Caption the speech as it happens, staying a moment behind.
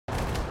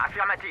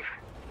Affirmatif.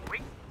 Oui.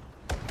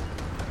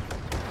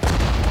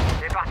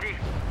 C'est parti.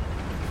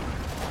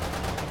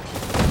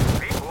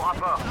 Oui, au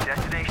rapport.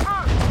 Destination.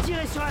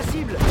 Tirez sur la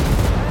cible.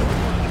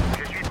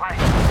 Je suis prêt.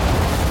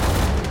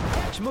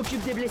 Je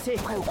m'occupe des blessés.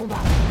 Prêt au combat.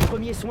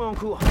 Premier soin en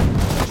cours.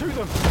 Shoot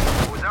them.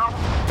 Aux ordres.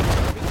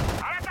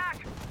 À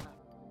l'attaque.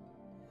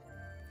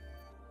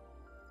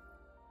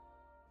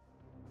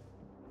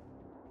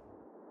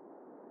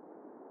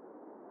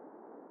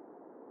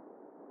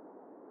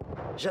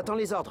 J'attends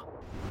les ordres.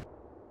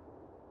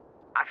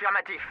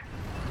 Affirmatif.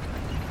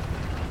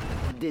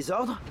 Des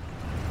ordres?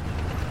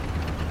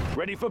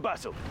 Ready for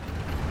battle.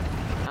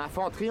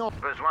 Infanterie en...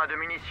 Besoin de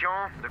munitions,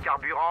 de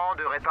carburant,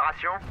 de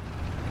réparation.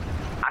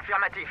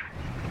 Affirmatif.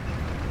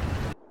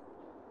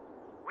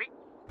 Oui.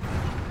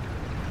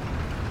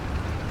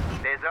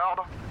 Des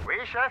ordres. Oui,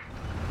 chef.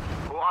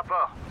 Au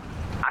rapport.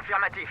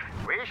 Affirmatif.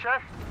 Oui,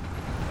 chef.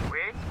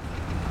 Oui.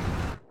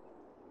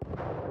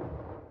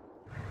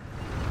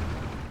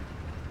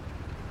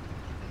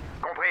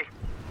 Compris.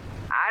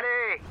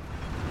 Allez.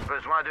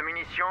 Besoin de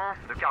munitions,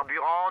 de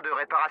carburant, de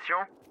réparation.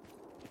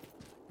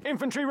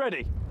 Infantry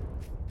ready.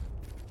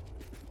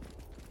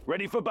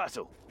 Ready for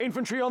battle.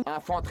 Infantry on...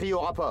 Infanterie au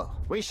rapport.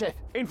 Oui, chef.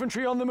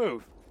 Infantry on the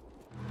move.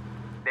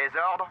 Des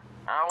ordres.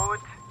 En route.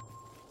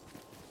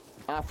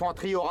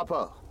 Infanterie au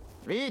rapport.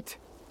 Vite.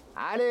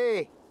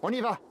 Allez, on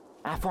y va.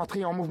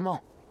 Infanterie en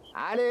mouvement.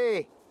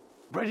 Allez.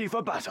 Ready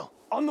for battle.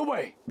 On the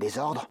way. Des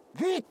ordres.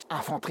 Vite.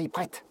 Infanterie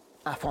prête.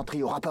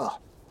 Infanterie au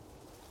rapport.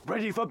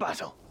 Ready for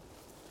battle.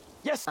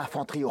 Yes.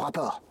 Infanterie au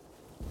rapport.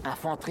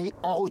 Infanterie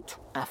en route.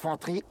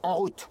 Infanterie en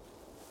route.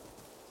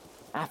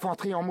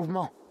 Infanterie en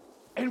mouvement.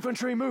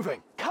 Infantry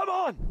moving. Come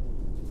on.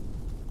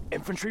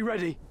 Infantry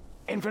ready.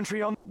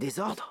 Infantry on... Des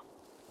ordres.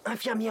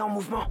 Infirmier en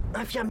mouvement.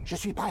 Infirmier. Je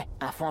suis prêt.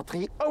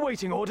 Infanterie.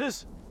 Awaiting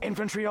orders.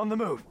 Infantry on the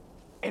move.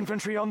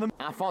 Infantry on the...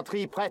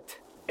 Infanterie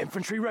prête.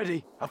 Infantry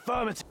ready.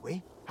 Affirmative.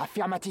 Oui.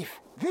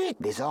 Affirmatif.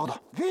 Vite. Des ordres.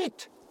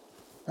 Vite.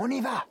 On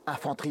y va.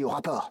 Infanterie au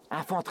rapport.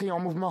 Infanterie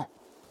en mouvement.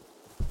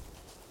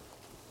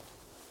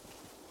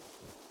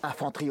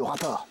 Infanterie au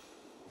rapport.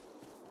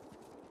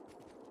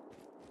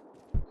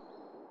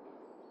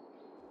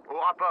 Au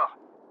rapport.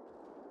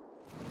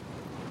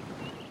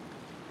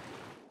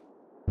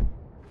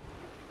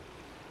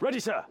 Ready,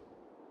 sir.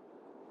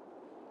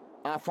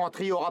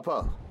 Infanterie au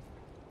rapport.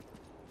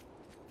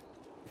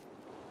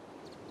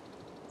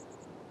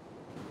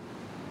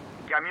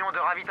 Camion de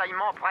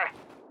ravitaillement prêt.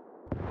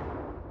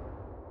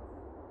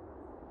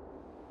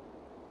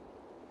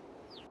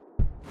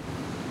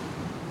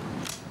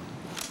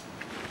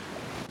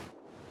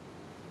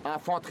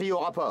 Infanterie au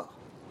rapport.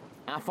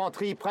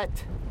 Infanterie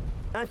prête.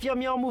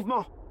 Infirmier en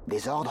mouvement.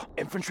 Des ordres.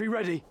 Infantry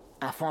ready.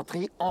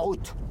 Infanterie en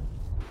route.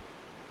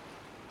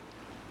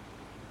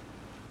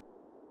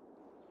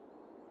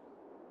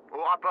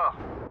 Au rapport.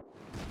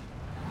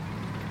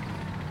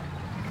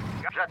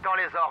 J'attends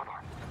les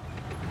ordres.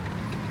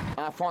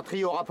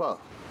 Infanterie au rapport.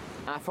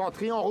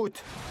 Infanterie en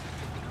route.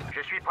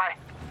 Je suis prêt.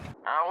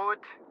 En route.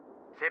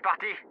 C'est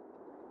parti.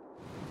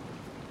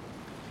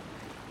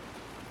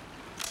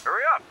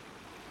 Hurry up.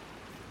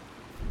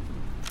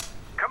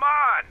 Come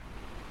on.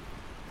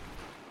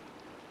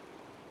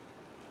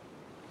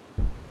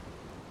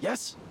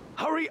 Yes.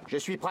 Hurry. Je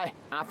suis prêt.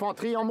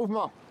 Infanterie en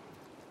mouvement.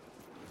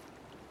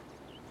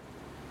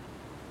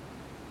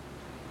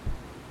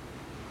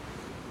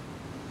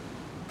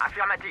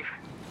 Affirmatif.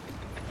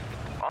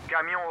 En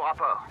camion au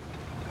rapport.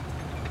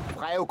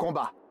 Prêt au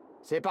combat.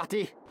 C'est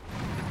parti.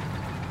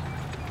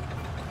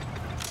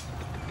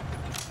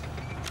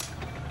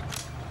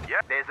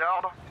 Yep. Des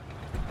ordres.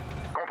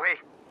 Compris.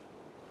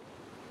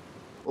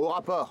 Au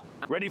rapport.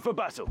 Ready for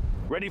battle.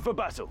 Ready for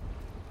battle.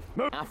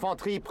 Move.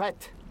 Infanterie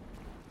prête.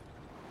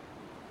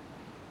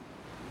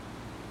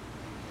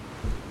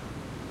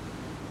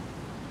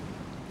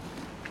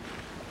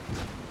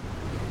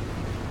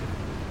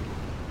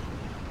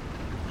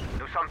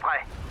 Nous sommes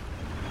prêts.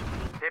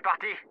 C'est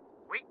parti.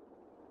 Oui.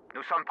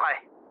 Nous sommes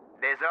prêts.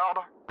 Des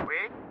ordres.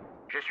 Oui.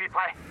 Je suis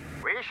prêt.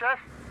 Oui, chef.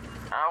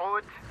 En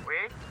route.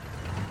 Oui.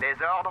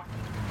 Des ordres.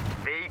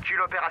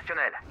 Véhicule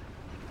opérationnel.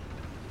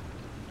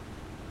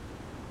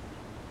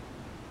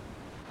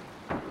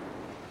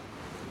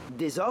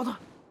 Des ordres.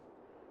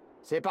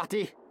 C'est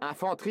parti.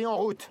 Infanterie en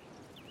route.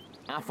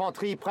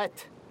 Infanterie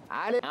prête.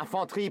 Allez.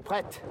 Infanterie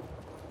prête.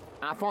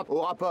 Infanterie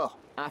au rapport.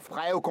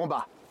 Prêt au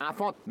combat.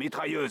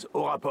 Mitrailleuse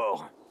au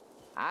rapport.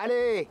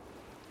 Allez.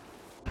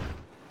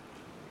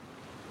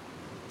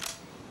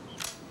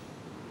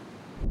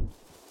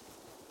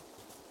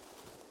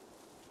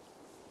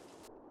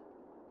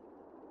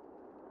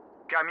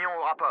 Camion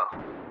au rapport.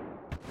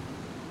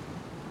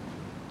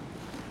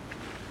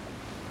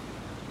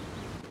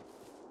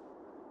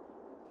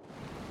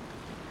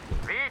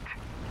 Vite.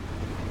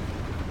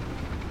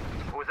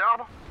 Aux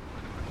ordres.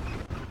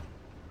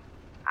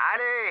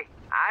 Allez.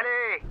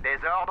 Allez.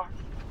 Des ordres.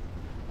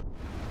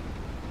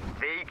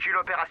 Véhicule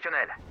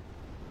opérationnel.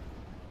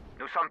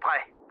 Nous sommes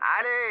prêts.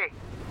 Allez.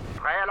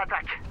 Prêts à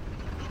l'attaque.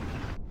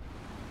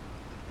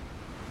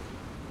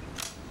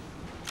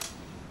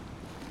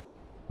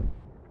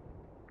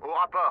 Au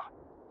rapport.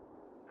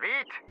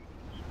 Vite!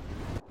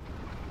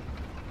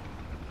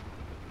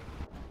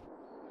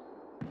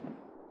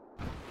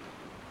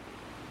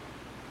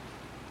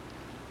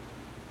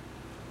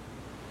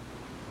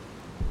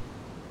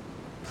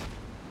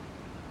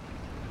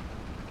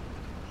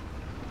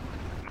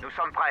 Nous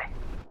sommes prêts.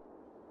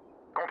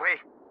 Compris.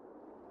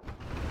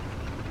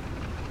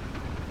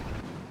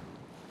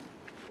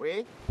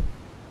 Oui?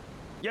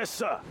 Yes,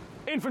 sir.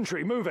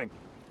 Infantry moving.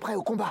 Prêt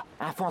au combat.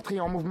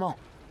 Infanterie en mouvement.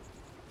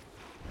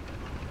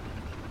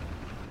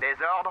 Des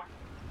ordres.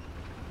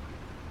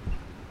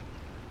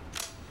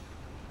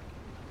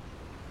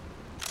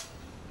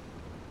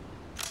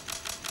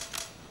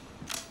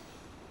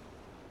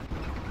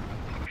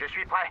 Je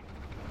suis prêt.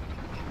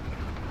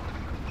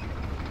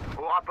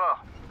 Au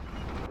rapport.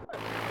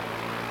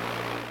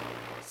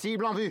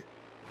 Cible en vue.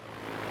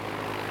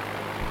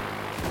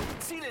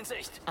 Ziel in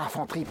Sicht.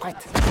 Infanterie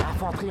prête.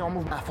 Infanterie en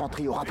mouvement.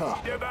 Infanterie au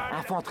rapport.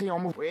 Infanterie en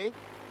mouvement. Oui?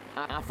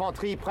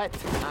 Infanterie prête.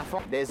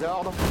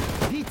 Désordre.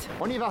 Vite,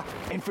 on y va.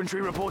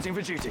 Infantry reporting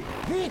for duty.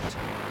 Vite.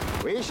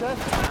 Oui, chef.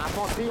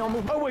 Infanterie en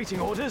mouvement. Awaiting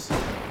orders.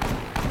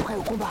 Prêt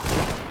au combat.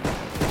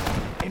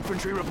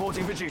 Infantry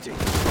reporting for duty.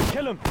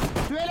 Kill him.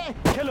 Tuez-les.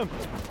 Kill him.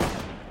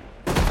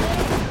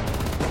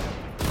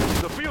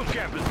 The field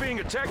camp is being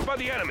attacked by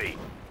the enemy.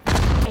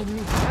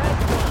 Ennemi.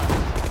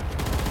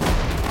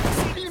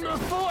 Il me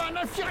faut un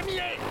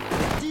infirmier.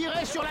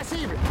 Tirez sur la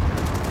cible.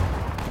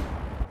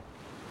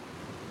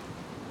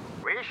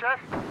 Oui, chef.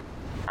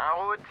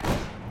 En route.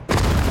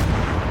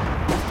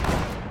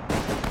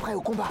 Prêt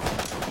au combat.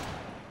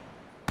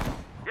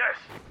 Yes.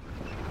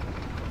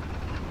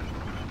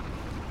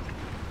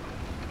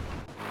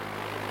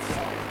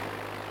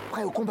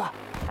 Prêt au combat.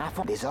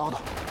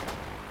 Désordre.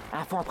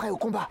 Prêt au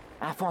combat.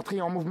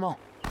 Infanterie en mouvement.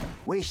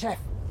 Oui, chef.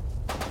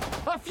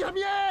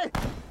 Infirmier.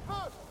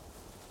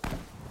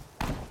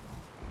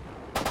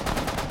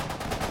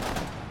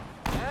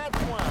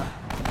 Aide-moi.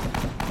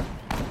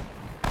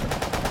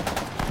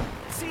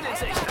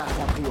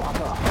 Infanterie au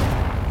rapport.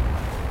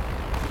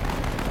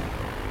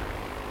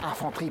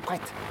 Infanterie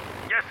prête.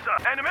 Yes, sir.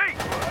 Enemy!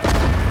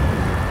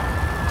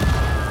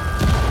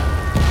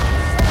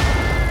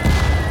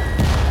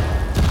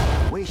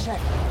 Oui,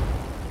 chef.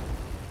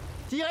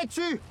 Tirez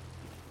dessus.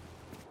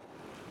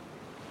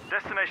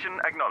 Destination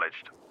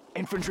acknowledged.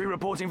 Infantry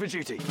reporting for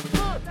duty.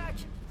 Feu.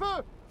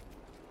 Feu.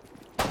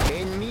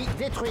 Ennemi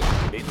détruit.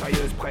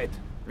 Mitrailleuse prête.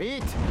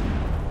 Vite.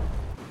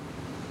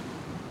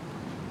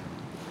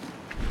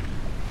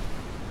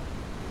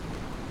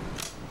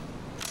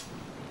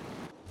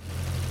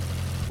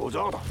 Aux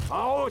ordres.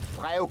 En route.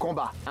 Prêt au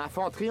combat.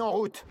 Infanterie en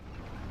route.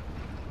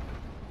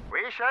 Oui,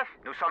 chef.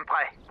 Nous sommes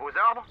prêts. Vos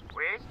ordres?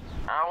 Oui.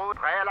 En route.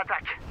 Prêt à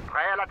l'attaque.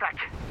 Prêt à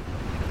l'attaque.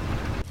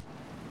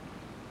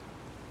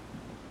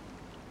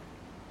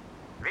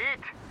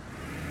 Vite.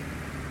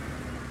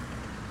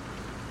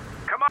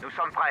 Comment? Nous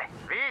sommes prêts.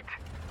 Vite.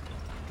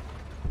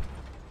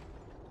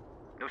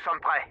 Nous sommes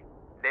prêts.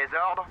 Des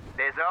ordres.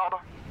 Des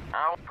ordres.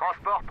 Un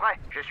transport prêt.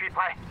 Je suis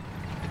prêt.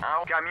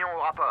 Un camion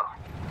au rapport.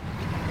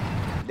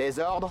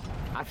 Désordre.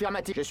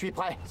 Affirmatif. Je suis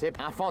prêt. C'est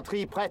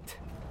infanterie prête.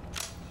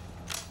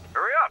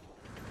 Hurry up.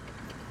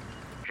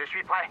 Je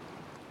suis prêt.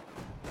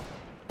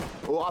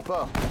 Au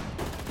rapport.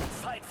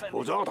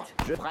 Aux ordres.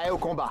 Prêt au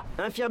combat.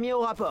 Infirmier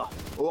au rapport.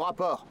 Au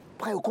rapport.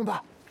 Prêt au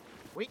combat.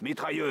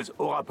 Mitrailleuse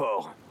au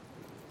rapport.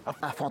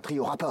 Infanterie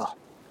au rapport.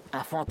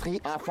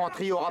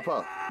 Infanterie au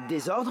rapport.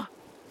 Désordre.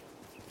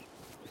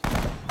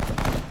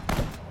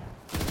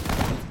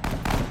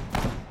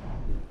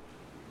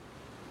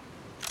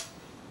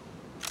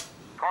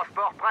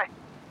 Transport prêt.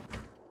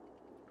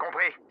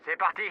 Compris. C'est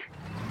parti.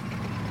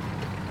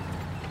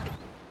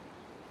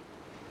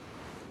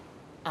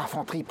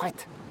 Infanterie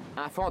prête.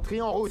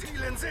 Infanterie en route.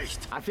 Ziel in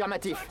Sicht.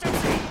 Affirmatif.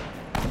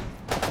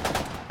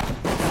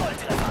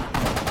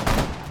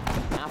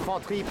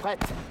 Infanterie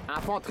prête.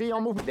 Infanterie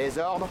en mouvement.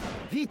 Désordre.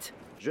 Vite.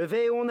 Je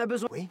vais où on a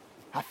besoin. Oui.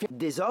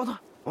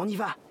 Désordre. On y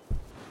va.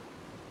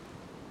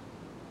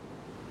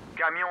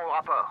 Camion au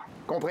rapport.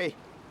 Compris.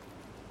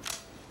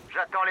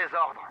 J'attends les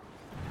ordres.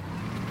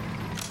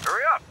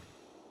 Hurry up.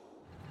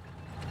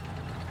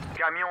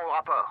 Camion au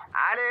rapport.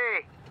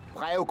 Allez.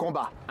 Prêt au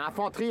combat.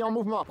 Infanterie en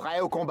mouvement. Prêt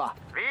au combat.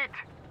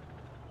 Vite.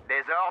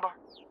 Des ordres.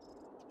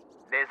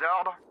 Des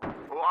ordres.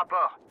 Au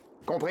rapport.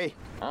 Compris.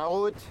 En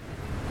route.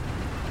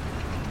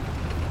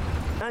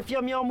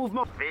 Infirmier en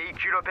mouvement.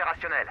 Véhicule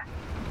opérationnel.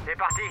 C'est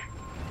parti.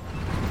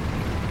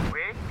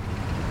 Oui.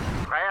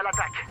 Prêt à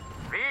l'attaque.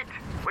 Vite.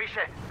 Oui,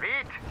 chef.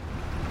 Vite.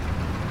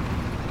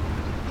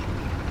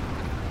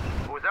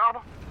 Vos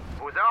ordres.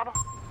 Vos ordres.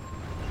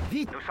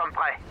 Vite. Nous sommes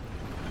prêts.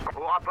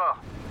 Au rapport.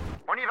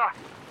 On y va.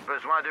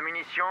 Besoin de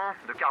munitions,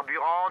 de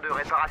carburant, de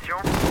réparation.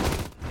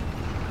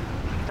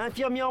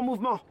 Infirmier en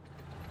mouvement.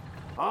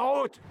 En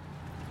route.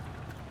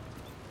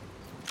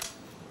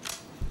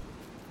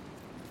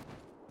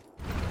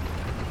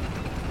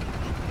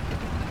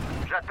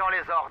 J'attends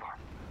les ordres.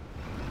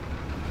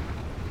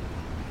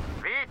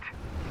 Vite.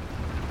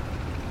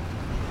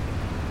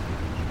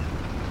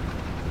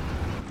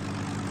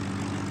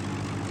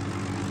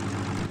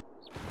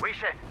 Oui,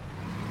 chef.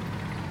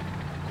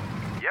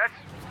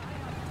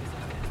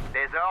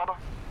 Des ordres.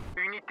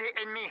 Unité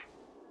ennemie.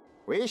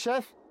 Oui,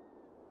 chef.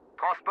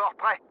 Transport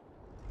prêt.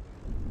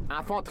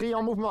 Infanterie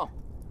en mouvement.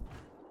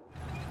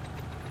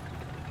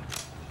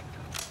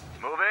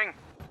 Moving.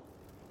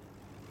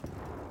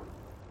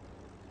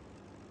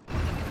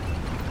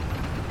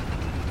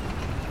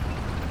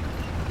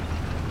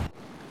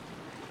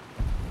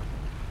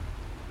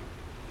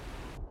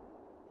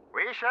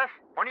 Oui, chef,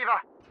 on y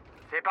va.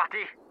 C'est parti.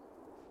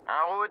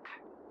 En route.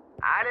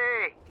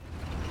 Allez.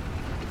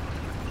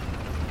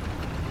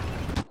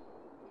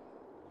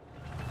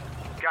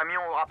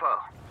 Camion au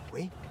rapport.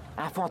 Oui.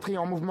 Infanterie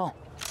en mouvement.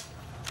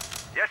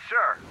 Yes,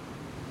 sir.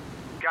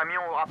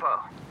 Camion au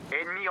rapport.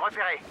 Ennemi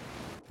repéré.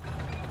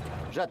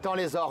 J'attends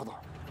les ordres.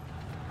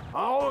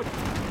 En route!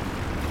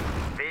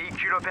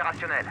 Véhicule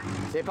opérationnel.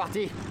 C'est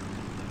parti.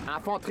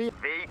 Infanterie.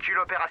 Véhicule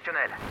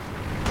opérationnel.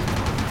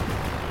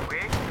 Oui,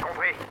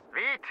 compris.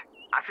 Vite.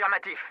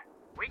 Affirmatif.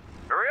 Oui.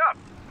 Hurry up.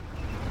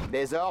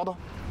 Des ordres.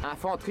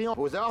 Infanterie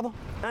aux ordres.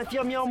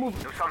 Infirmier en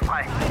mouvement. Nous sommes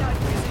prêts.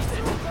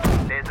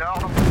 Des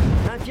ordres.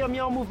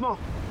 Infirmier en mouvement.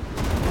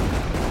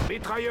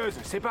 Mitrailleuse,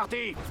 c'est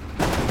parti!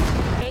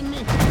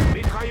 Ennemi.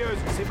 Mitrailleuse,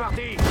 c'est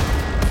parti!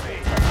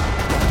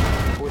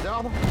 Aux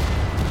ordres.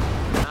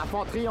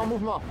 Infanterie en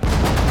mouvement.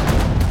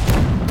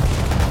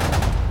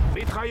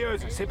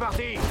 Mitrailleuse, c'est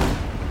parti!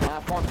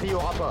 Infanterie au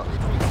rapport.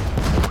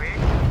 Oui.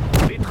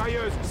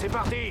 Mitrailleuse, c'est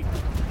parti!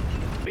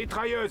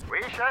 Mitrailleuse, Oui,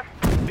 chef.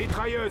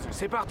 mitrailleuse,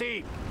 c'est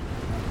parti!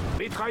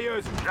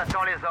 Mitrailleuse,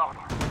 J'attends les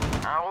ordres.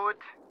 En route.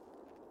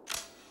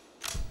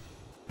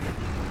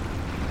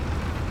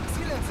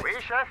 Oui,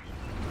 chef.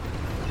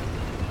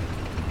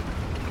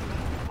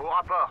 Au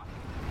rapport.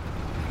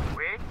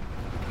 Oui.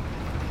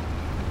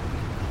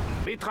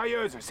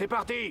 mitrailleuse, c'est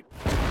parti!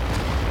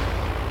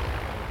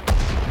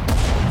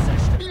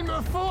 Il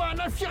me faut un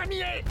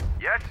infirmier.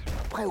 Yes.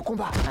 Prêt au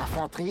combat.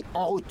 Infanterie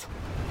en route.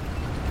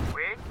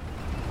 Oui.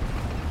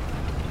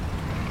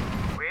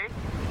 Oui.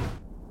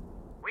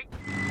 Oui.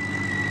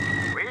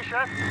 Oui,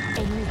 chef.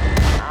 Ennemi.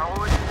 En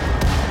route.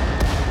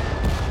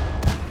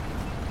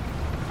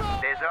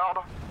 Des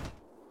ordres.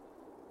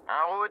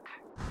 En route.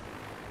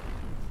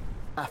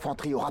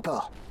 Infanterie au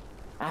rapport.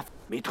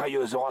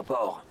 Mitrailleuse au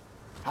rapport.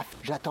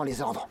 J'attends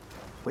les ordres.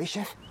 Oui,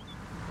 chef.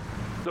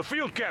 The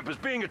field camp is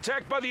being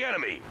attacked by the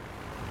enemy.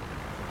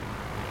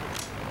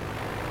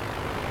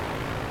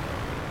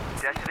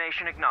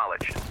 Destination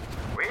acknowledged.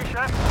 Oui,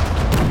 chef.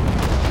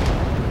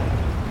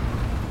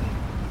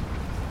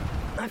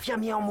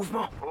 Infirmier en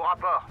mouvement. Au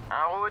rapport.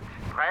 En route.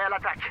 Prêt à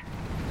l'attaque.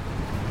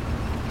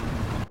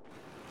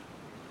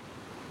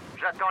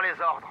 J'attends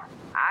les ordres.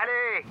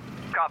 Allez.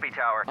 Copy,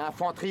 Tower.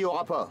 Infanterie au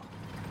rapport.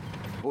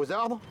 Aux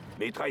ordres.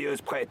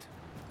 Mitrailleuse prête.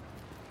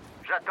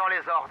 J'attends les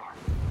ordres.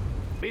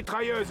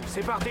 Mitrailleuse,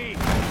 c'est parti!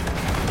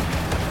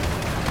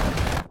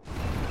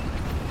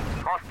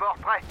 Transport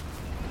prêt.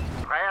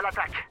 Prêt à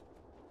l'attaque.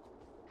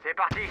 C'est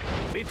parti.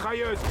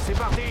 Mitrailleuse, c'est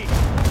parti!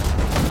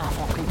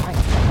 Infanterie prête.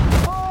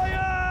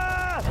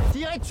 Fire!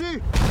 Tirez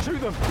dessus. Shoot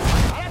them!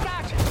 À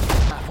l'attaque.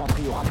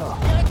 Infanterie au rapport.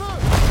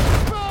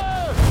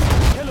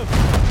 Kill them!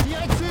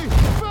 Tirez dessus.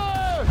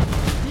 Feu.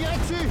 Tirez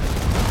dessus.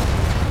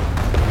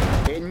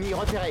 Ennemi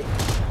repéré.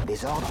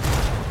 Des ordres.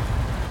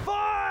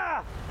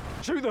 Fire!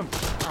 Shoot them!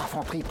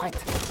 Infanterie prête.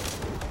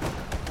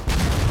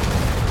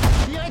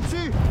 Tirez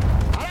dessus.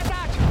 À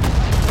l'attaque.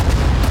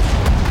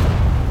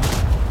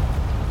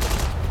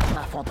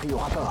 Infanterie au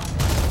rapport.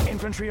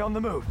 Infantry on the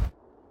move.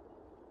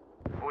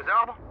 Aux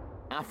ordres.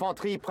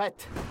 Infanterie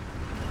prête.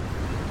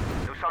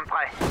 Nous sommes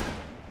prêts.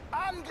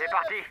 C'est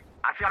parti.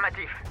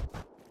 Affirmatif.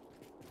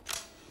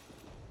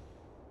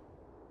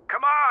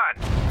 Come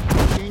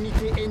on.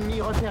 Unité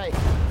ennemie repérée.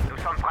 Nous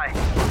sommes prêts.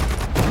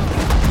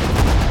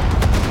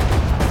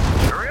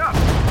 Hurry up.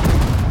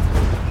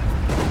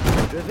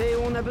 Je vais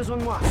où on a besoin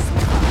de moi.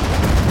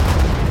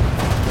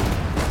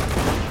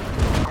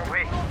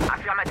 Compris.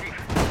 Affirmatif.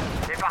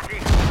 C'est parti.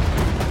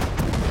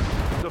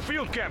 The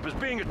field camp is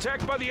being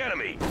attacked by the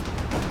enemy.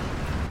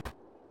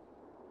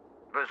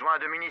 Besoin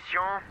de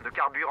munitions, de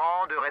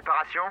carburant, de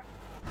réparation.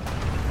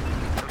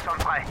 Nous sommes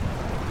prêts.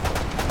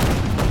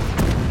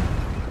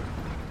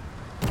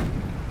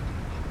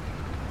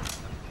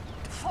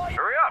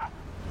 Hurry up.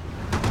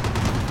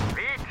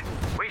 Vite.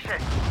 Oui,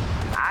 chef.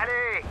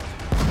 Allez.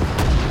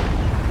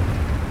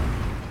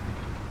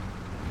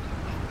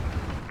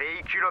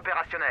 Véhicule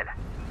opérationnel.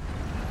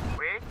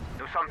 Oui,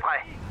 nous sommes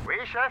prêts. Oui,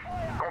 chef.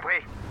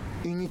 Compris.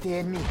 Unité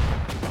ennemie.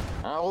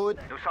 En route.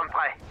 Nous sommes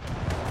prêts.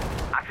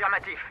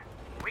 Affirmatif.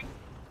 Oui.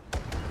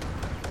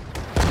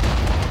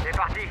 C'est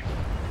parti.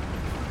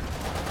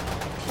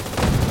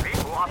 Oui,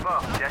 au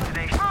rapport.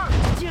 Destination.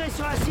 Tirez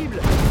sur la cible.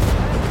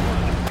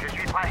 Je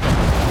suis prêt.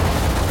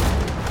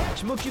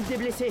 Je m'occupe des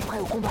blessés. Prêt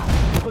au combat.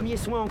 Premiers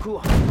soins en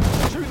cours.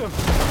 Shoot them!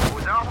 Aux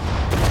ordres.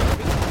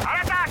 À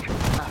l'attaque.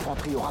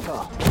 Infanterie au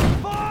rapport.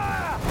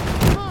 Fire!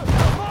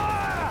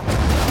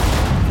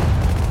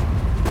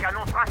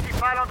 Canon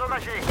principal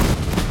endommagé.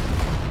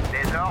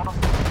 Des ordres.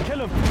 Kill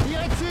them!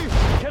 Tirez dessus.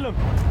 Kill them!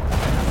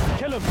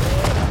 Kill them!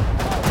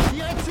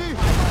 Tirez dessus.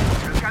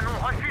 Le canon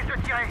refuse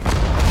de tirer.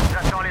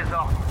 J'attends les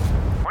ordres.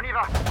 On y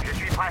va.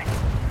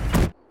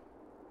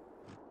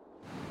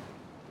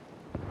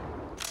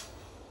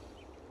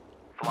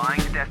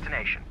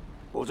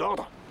 Aux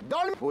ordres.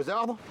 Dans le... Aux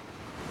ordres.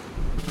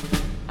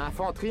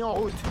 Infanterie en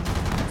route.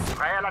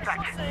 Prêt à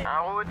l'attaque.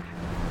 En route.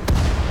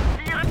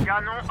 Tir.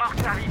 Canon hors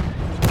service.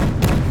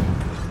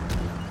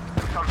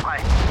 Nous sommes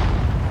prêts.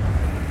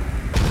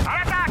 À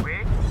l'attaque. Oui.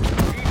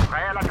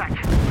 Prêt à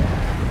l'attaque.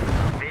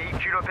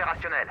 Véhicule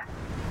opérationnel.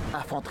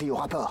 Infanterie au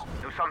rapport.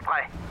 Nous sommes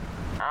prêts.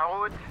 En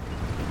route.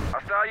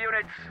 Hostile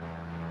units.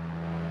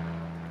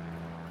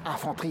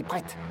 Infanterie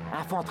prête.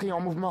 Infanterie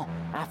en mouvement.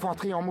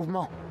 Infanterie en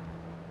mouvement.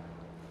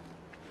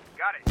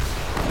 Got it.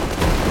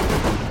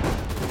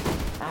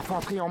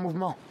 Infanterie en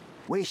mouvement.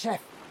 Oui, chef.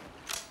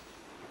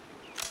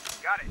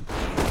 Got it.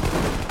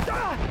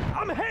 Ah!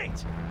 I'm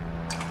hit!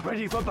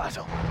 Ready for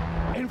battle.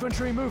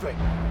 Infantry moving.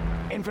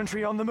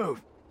 Infantry on the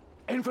move.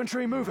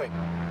 Infantry moving.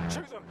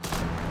 Shoot them.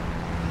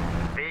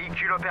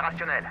 Véhicule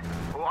opérationnel.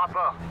 Au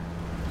rapport.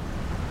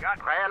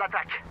 Prêt à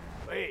l'attaque.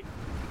 Oui.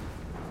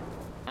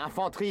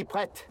 Infanterie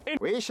prête.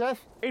 Oui,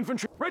 chef.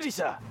 Infantry. Ready,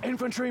 sir.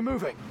 Infantry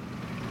moving.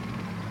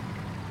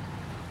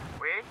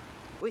 Oui.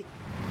 Oui.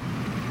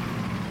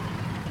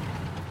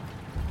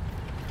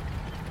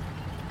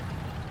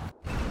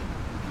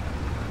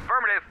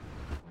 Affirmative.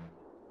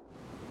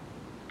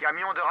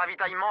 Camion de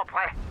ravitaillement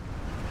prêt.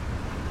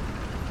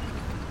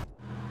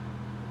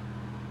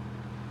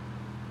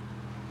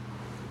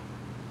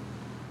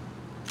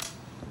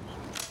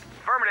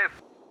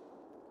 Affirmative.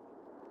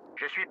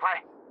 Je suis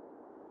prêt.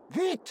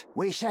 Vite.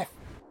 Oui, chef.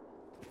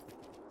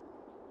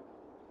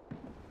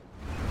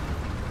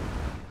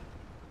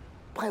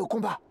 Prêt au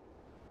combat.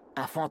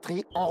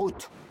 Infanterie en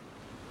route.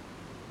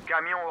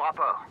 Camion au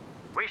rapport.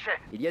 Oui, chef.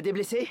 Il y a des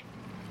blessés?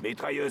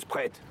 Mitrailleuse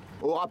prête.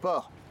 Au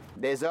rapport.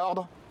 Des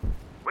ordres.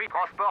 Oui,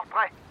 transport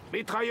prêt.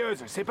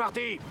 Mitrailleuse, c'est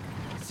parti.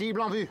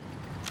 Cible en vue.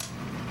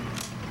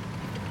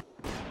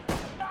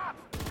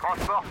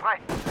 Transport prêt.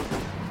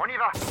 On y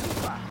va.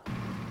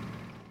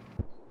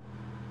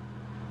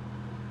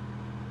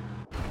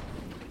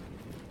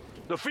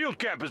 The field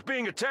camp is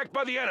being attacked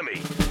by the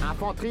enemy.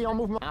 Infanterie en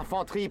mouvement.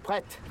 Infanterie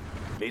prête.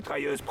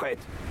 Mitrailleuse prête.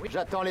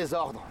 J'attends les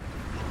ordres.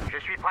 Je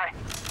suis prêt.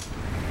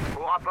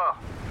 Au rapport.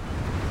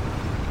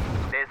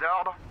 Des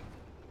ordres.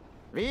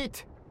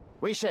 Vite.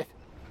 Oui, chef.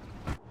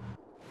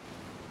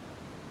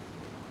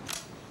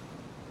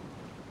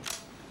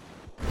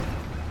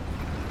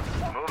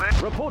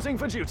 Moving. Reporting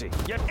for duty.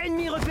 Yep.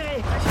 Ennemi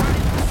repéré!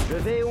 Je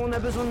vais où on a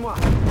besoin de moi.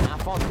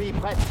 Infanterie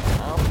prête.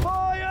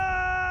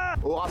 Fire!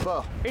 Au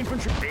rapport.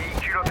 Infantry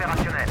Véhicule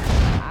opérationnel.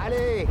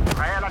 Allez.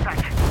 Prêt à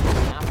l'attaque.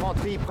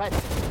 Infanterie prête.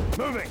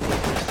 moving.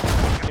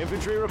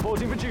 Infantry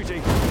reporting for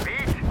duty.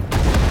 Vite.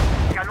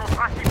 Canon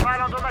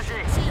principal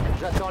endommagé.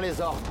 J'attends les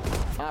ordres.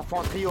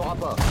 Infanterie au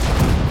rapport.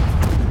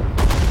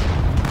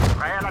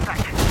 Prêt à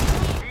l'attaque.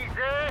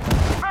 Visez.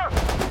 Feu.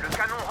 Le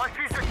canon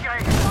refuse de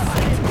tirer.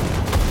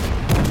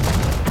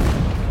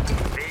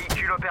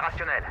 Véhicule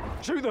opérationnel.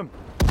 Shoot them.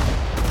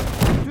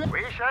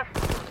 Oui, chef.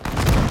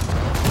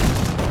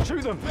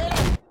 Shoot them.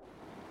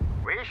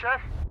 Oui,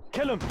 chef.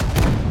 Kill them.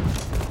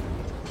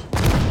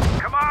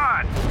 Come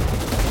on.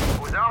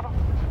 Aux ordres.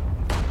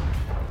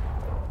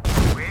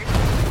 Oui.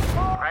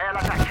 Prêt à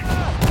l'attaque.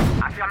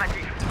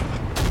 Affirmatif.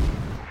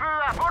 Feu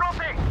à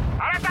volonté.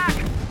 À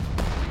l'attaque.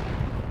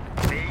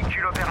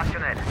 Véhicule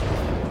opérationnel.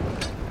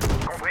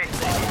 Compris.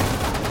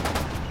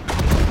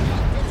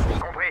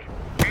 Compris.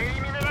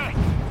 Éliminez-les.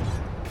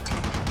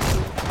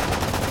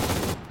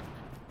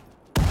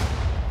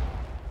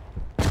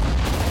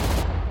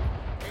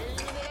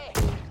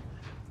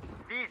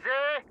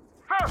 Visez.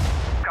 Feu.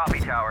 Copy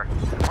tower.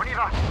 On y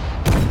va.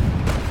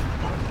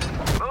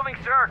 Moving,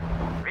 sir.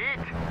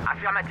 Vite.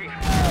 Affirmatif.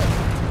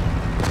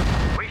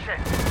 Oui,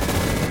 chef.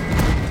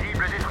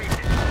 Cible détruite.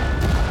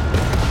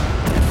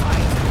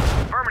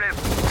 Affirmative.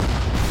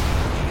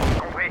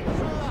 Compris.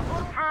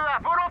 Feu à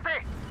volonté.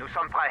 Nous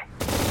sommes prêts.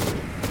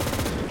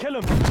 Kill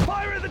them.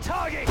 Fire at the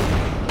target.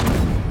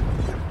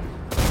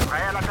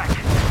 Prêt à l'attaque.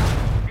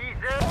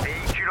 Visez.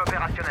 Véhicule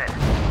opérationnel.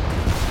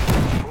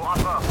 Au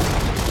rapport.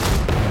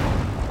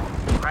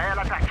 Prêt à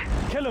l'attaque.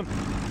 Kill them.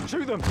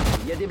 Shoot them.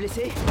 Il y a des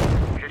blessés?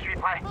 Je suis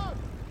prêt.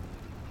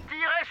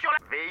 Tirez sur la...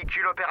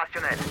 Véhicule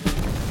opérationnel.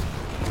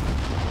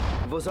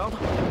 Vos ordres?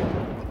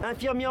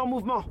 Infirmier en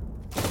mouvement.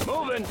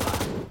 Moving.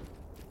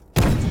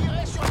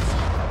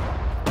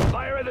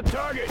 Fire at the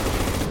target.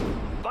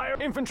 Fire.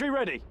 Infantry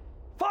ready.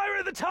 Fire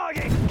at the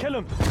target. Kill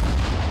him.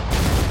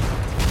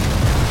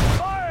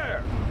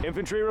 Fire.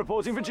 Infantry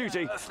reporting for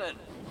duty.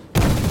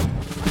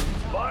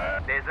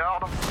 Fire. Des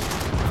ordres.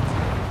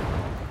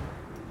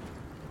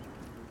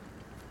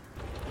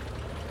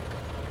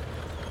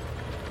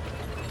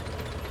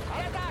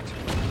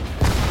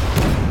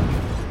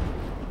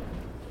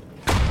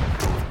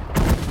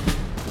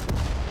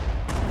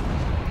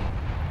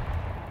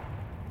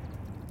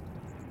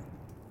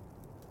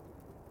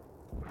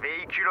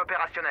 Véhicule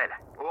opérationnel.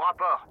 Au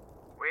rapport.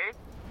 Oui.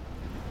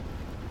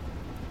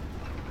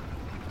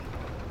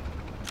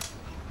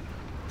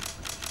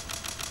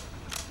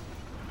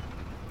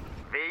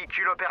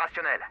 Véhicule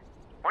opérationnel.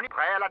 On est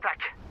prêt à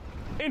l'attaque.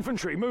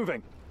 Infantry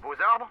moving. Vos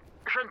ordres?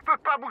 Je ne peux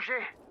pas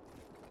bouger.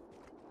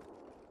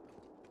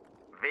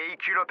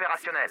 Véhicule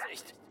opérationnel.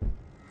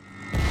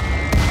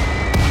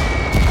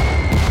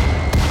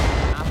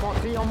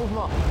 Infanterie en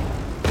mouvement.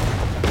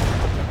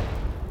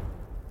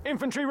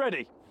 Infantry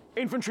ready.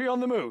 Infantry on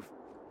the move.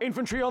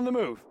 Infantry on the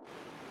move.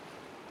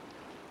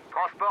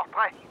 Transport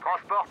prêt.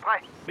 Transport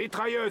prêt.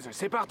 Mitrailleuse,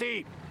 c'est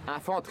parti.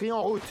 Infanterie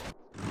en route.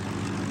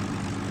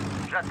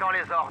 J'attends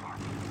les ordres.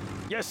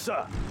 Yes,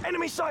 sir.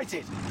 Enemy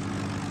sighted.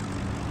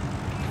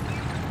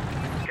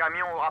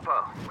 Camion au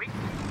rapport. Oui.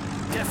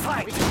 Get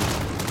fight.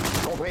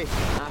 Compris.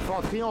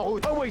 Infanterie en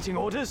route. Awaiting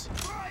orders.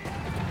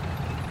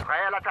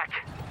 Prêt à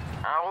l'attaque.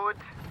 En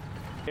route.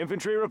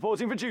 Infantry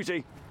reporting for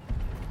duty.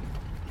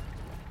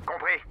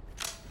 Compris.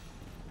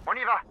 On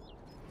y va.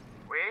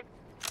 Oui.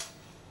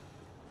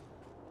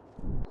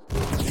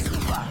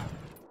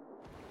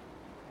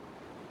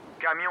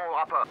 Camion au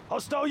rapport.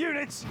 Hostile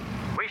units.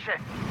 Oui, chef.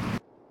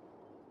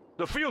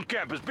 The field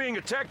camp is being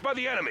attacked by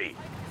the enemy.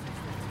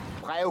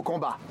 Prêt au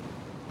combat.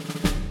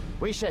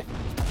 Oui, chef.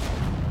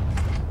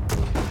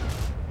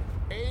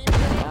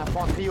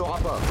 Infanterie au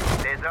rapport.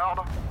 Les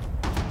ordres.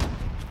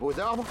 Aux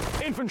ordres.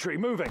 Infantry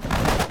moving.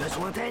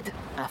 Besoin d'aide?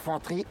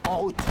 Infanterie en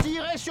route.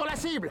 Tirez sur la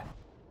cible.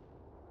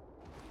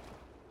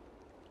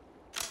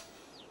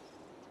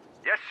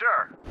 Yes,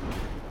 sir.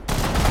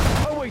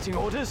 Awaiting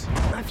orders.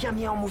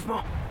 Infirmier en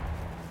mouvement.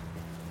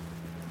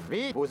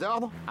 Vite. Aux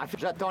ordres.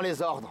 J'attends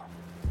les ordres.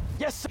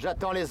 Yes, sir.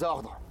 J'attends les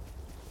ordres.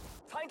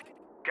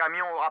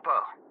 Camion au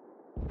rapport.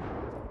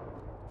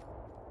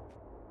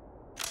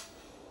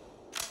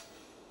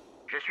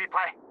 Je suis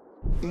prêt.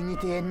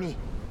 Unité ennemie.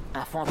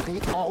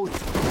 Infanterie en route.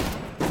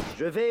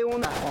 Je vais,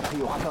 on a...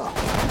 Infanterie au rapport.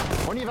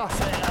 On y va.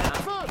 Feu.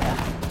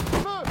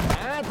 Feu.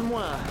 Un de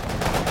moins.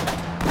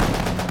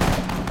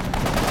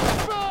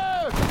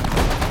 Feu.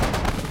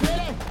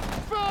 Tuez-les.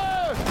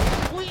 Feu.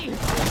 Oui.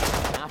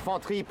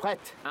 Infanterie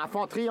prête.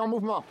 Infanterie en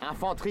mouvement.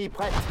 Infanterie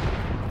prête.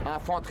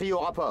 Infanterie au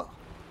rapport.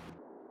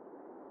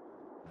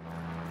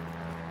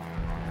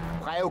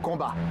 Prêt au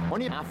combat. On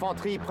y va.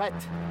 Infanterie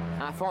prête.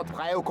 Infanterie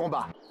prêt au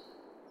combat.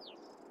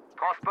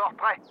 Transport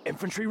prêt.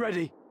 Infantry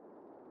ready.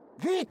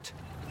 Vite.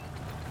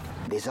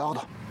 Des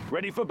ordres.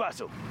 Ready for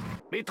battle.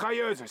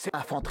 Mitrailleuse, c'est...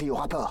 Infanterie au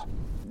rapport.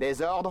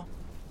 Des ordres.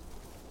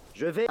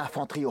 Je vais...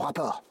 Infanterie au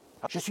rapport.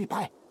 Je suis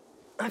prêt.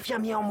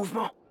 Infirmier en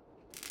mouvement.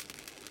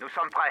 Nous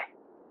sommes prêts.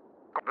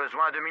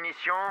 Besoin de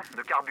munitions,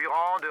 de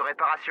carburant, de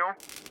réparation?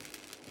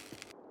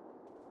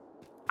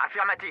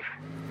 Affirmatif.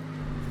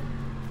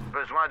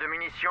 Besoin de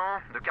munitions,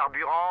 de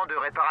carburant, de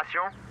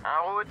réparation?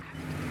 En route.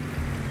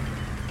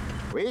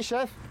 Oui,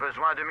 chef.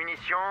 Besoin de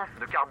munitions,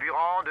 de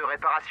carburant, de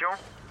réparation?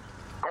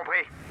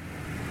 Compris.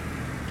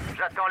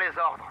 J'attends les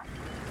ordres.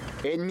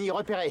 Ennemi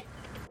repéré.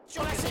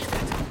 Sur la cible.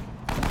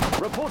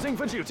 Reporting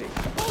for duty.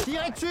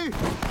 Tirez dessus.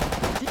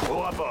 Au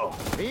rapport.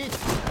 Vite.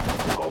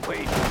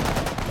 Compris.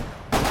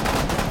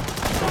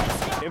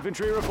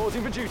 Infantry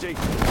reporting for duty.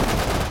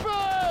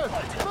 Feu.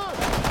 Feu.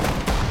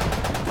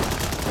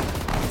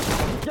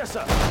 Yes,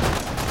 sir.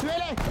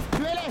 Tuez-les.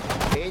 Tuez-les.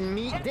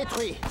 Ennemi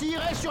détruit.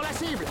 Tirez sur la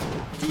cible.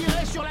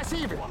 Tirez sur la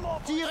cible.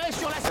 Tirez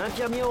sur la cible.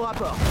 Infirmier au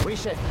rapport. Oui,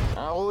 chef.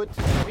 En route.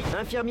 Oui.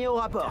 Infirmier au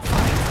rapport.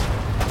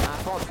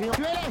 Infanterie.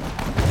 Tuez-les.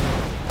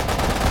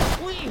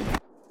 Oui.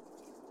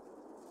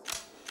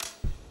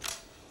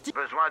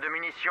 Besoin de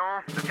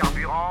munitions, de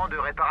carburant, de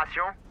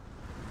réparation?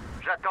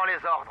 J'attends les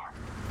ordres.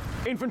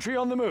 Infantry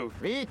on the move.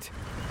 Vite.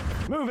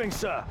 Moving,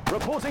 sir.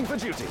 Reporting for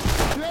duty.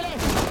 Tuez-les.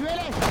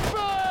 Tuez-les.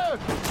 Feu.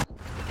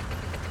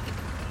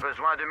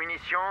 Besoin de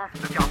munitions,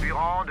 de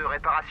carburant, de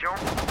réparation?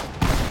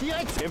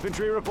 Tirez dessus.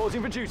 Infantry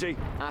reporting for duty.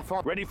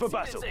 Infanterie. Ready for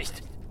battle.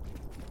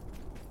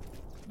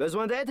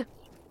 Besoin d'aide?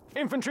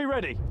 Infantry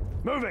ready.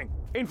 Moving.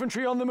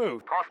 Infantry on the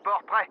move.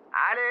 Transport prêt.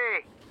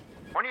 Allez.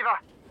 On y va.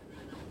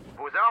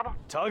 Vos ordres?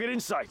 Target in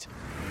sight.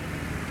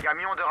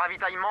 Camion de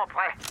ravitaillement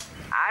prêt.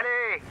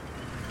 Allez.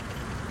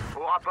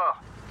 Au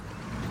rapport.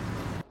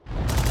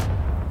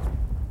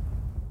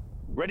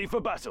 Ready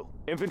for battle.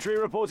 Infantry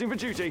reporting for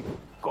duty.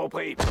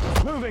 Compris.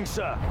 Moving,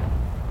 sir.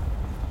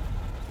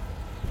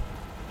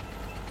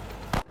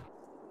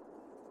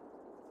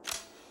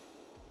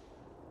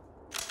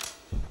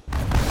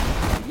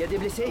 Il y a des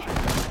blessés?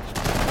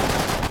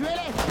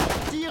 Tuez-les.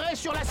 Tirez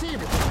sur la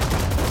cible.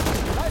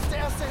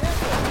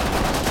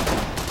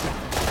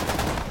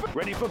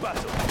 Ready for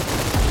battle.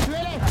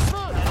 Tuez-les.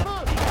 Feu.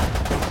 Feu.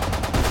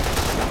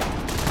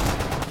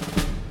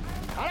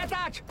 À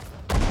l'attaque.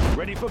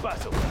 Ready for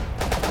battle.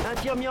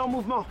 Infirmier en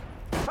mouvement.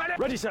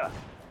 Ready, sir.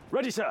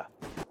 Ready, sir.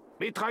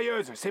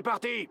 Mitrailleuse, c'est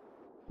parti.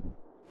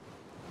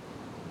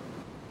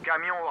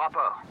 Camion au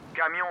rapport.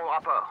 Camion au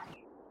rapport.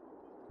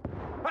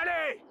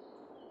 Allez.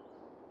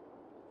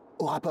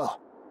 Au rapport.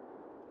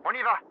 On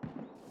y va.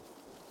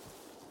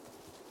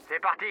 C'est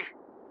parti.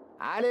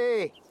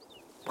 Allez.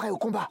 Prêt au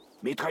combat.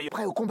 Mitrailleuse.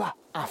 Prêt au combat.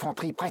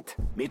 Infanterie prête.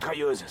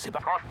 Mitrailleuse, c'est pas...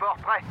 Transport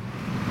prêt.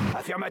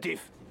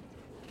 Affirmatif.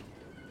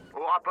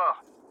 Au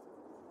rapport.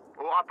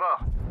 Au rapport.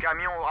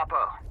 Camion au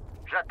rapport.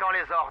 J'attends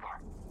les ordres.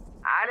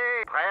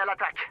 Allez, prêt à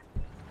l'attaque.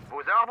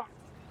 Vos ordres?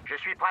 Je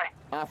suis prêt.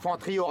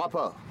 Infanterie au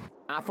rapport.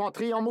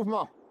 Infanterie en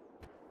mouvement.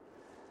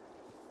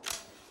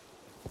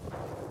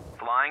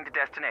 Flying to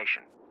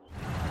destination.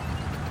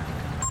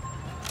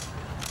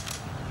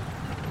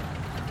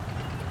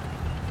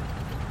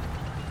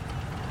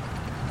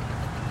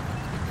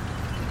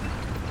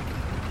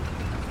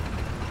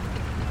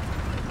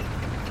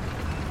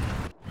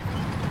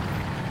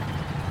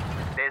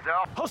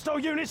 Désordre. Hostile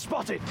unit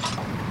spotted.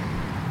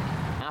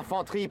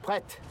 Infanterie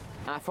prête.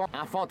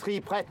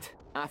 Infanterie prête.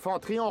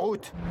 Infanterie en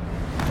route.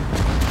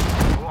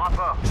 Au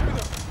rapport.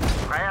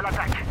 Prêt à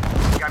l'attaque.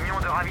 Camion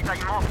de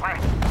ravitaillement prêt.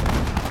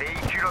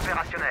 Véhicule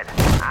opérationnel.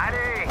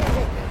 Allez!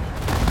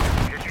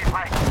 Je suis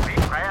prêt. Oui,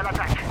 prêt à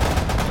l'attaque.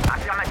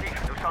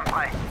 Affirmatif, nous sommes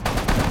prêts.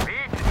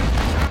 Vite!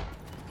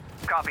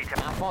 Copy.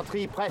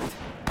 Infanterie prête.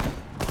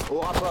 Au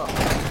rapport.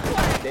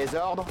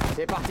 Désordre,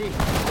 c'est parti.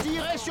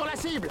 Tirez sur la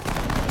cible.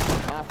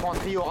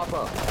 Infanterie au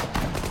rapport.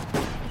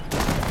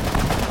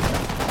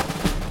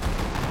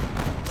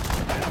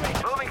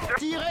 Moving, sir.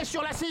 Tirez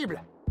sur la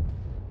cible.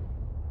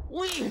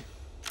 Oui.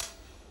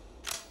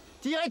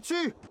 Tirez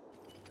dessus.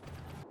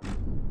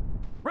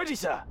 Ready,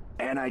 sir.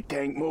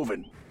 Anti-tank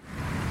moving.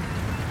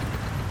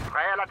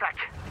 Prêt à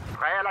l'attaque.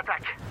 Prêt à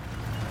l'attaque.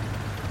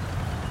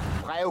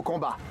 Prêt au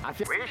combat.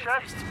 Oui,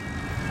 chef.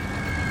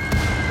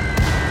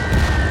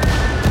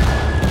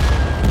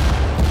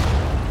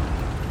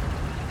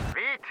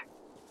 Vite!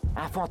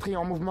 Infanterie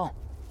en mouvement.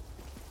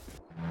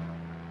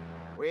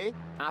 Oui.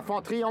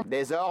 Infanterie en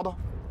désordre.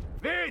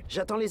 Vite!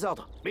 J'attends les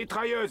ordres.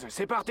 Mitrailleuse,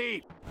 c'est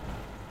parti!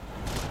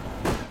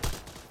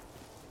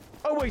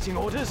 Awaiting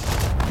orders.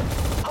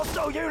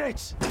 Hostile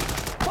units.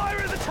 Fire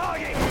at the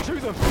target. To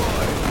them.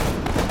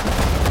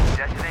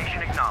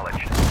 Destination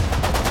acknowledged.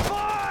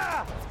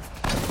 Fire!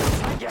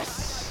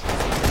 Yes.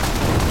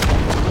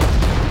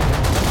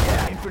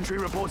 Yeah, infantry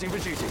reporting for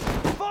duty.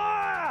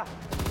 Fire!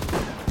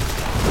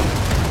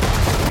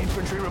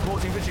 Infantry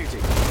reporting for duty.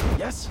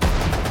 Yes.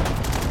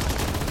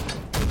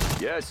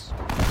 Yes.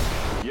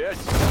 Yes.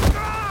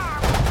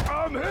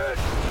 I'm hit!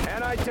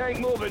 Anti-tank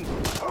moving.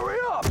 Hurry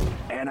up!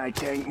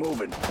 Anti-tank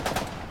moving.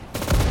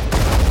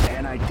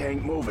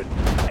 Anti-tank moving.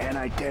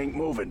 Anti-tank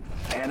moving.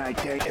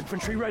 Anti-tank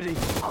infantry ready.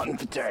 Hunting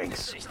for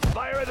tanks.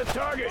 Fire at the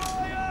target!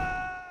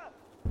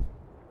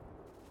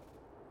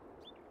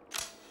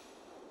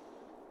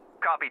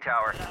 Copy,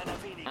 tower.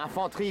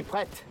 Infanterie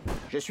prête.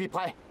 Je suis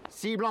prêt.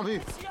 Cible en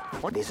vue.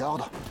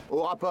 Désordre.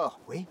 Au rapport.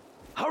 Oui.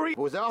 Hurry!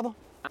 Vos ordres.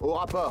 Au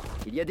rapport.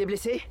 Il y a des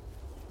blessés?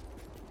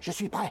 Je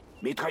suis prêt.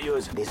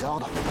 Mitrailleuse.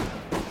 Désordre.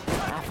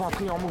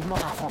 Infanterie en mouvement.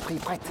 Infanterie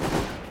prête.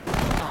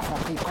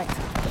 Infanterie prête.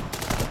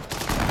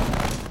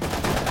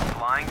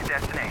 Flying to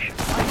destination.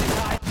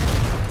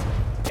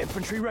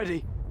 Infantry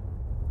ready.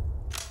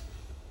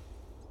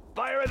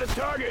 Fire at the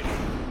target!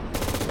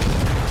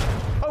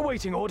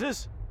 Awaiting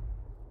orders.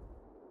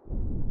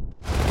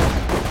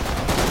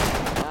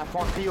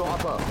 Infanterie au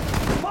rapport.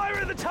 Fire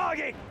at the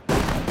target!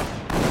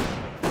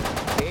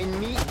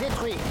 Ennemi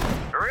détruit.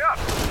 Hurry up!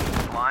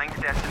 Flying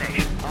to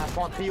destination.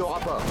 Infanterie au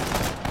rapport.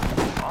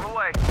 On the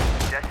way.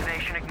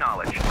 Destination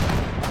acknowledged.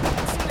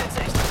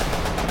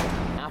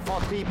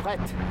 Infanterie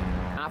prête.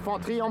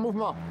 Infanterie en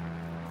mouvement.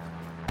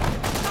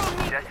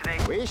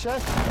 Destination. Oui,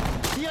 chef.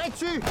 Tirez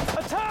dessus.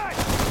 Attack!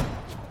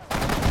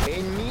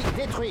 Ennemi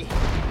détruit.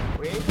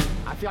 Oui.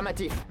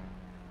 Affirmatif.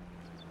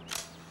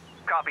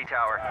 Copy,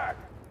 tower.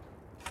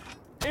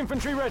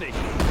 Infantry ready.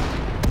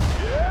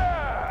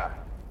 Yeah!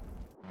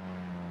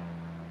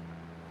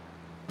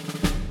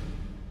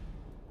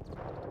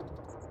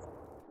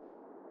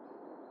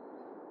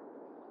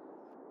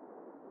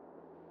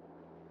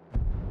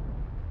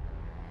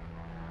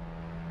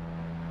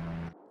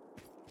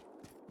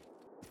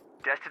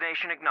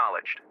 Destination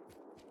acknowledged.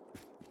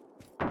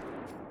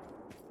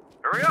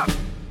 Hurry up!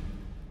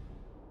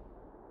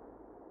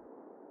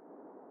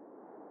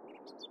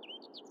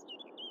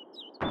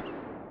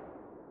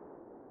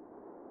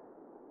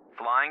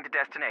 Flying to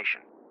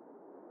destination.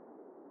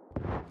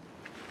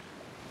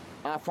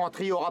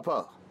 Infanterie au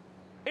rapport.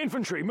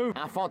 Infantry move.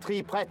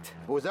 Infanterie prête.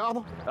 Vos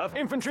ordres.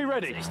 Infantry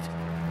ready.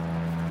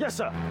 Yes,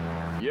 sir.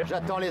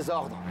 J'attends les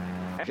ordres.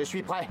 Je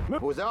suis prêt.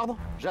 Vos ordres.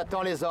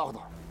 J'attends les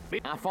ordres.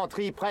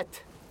 Infanterie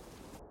prête.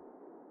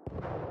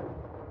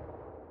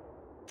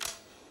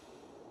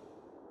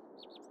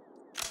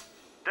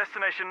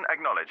 Destination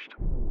acknowledged.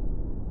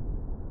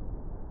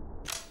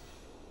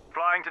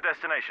 Flying to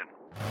destination.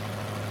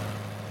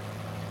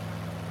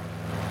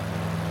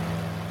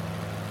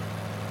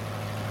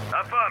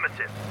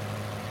 Affirmative.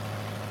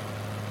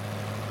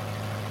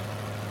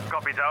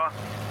 Copy, tower.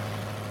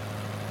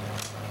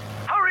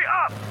 Hurry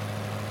up!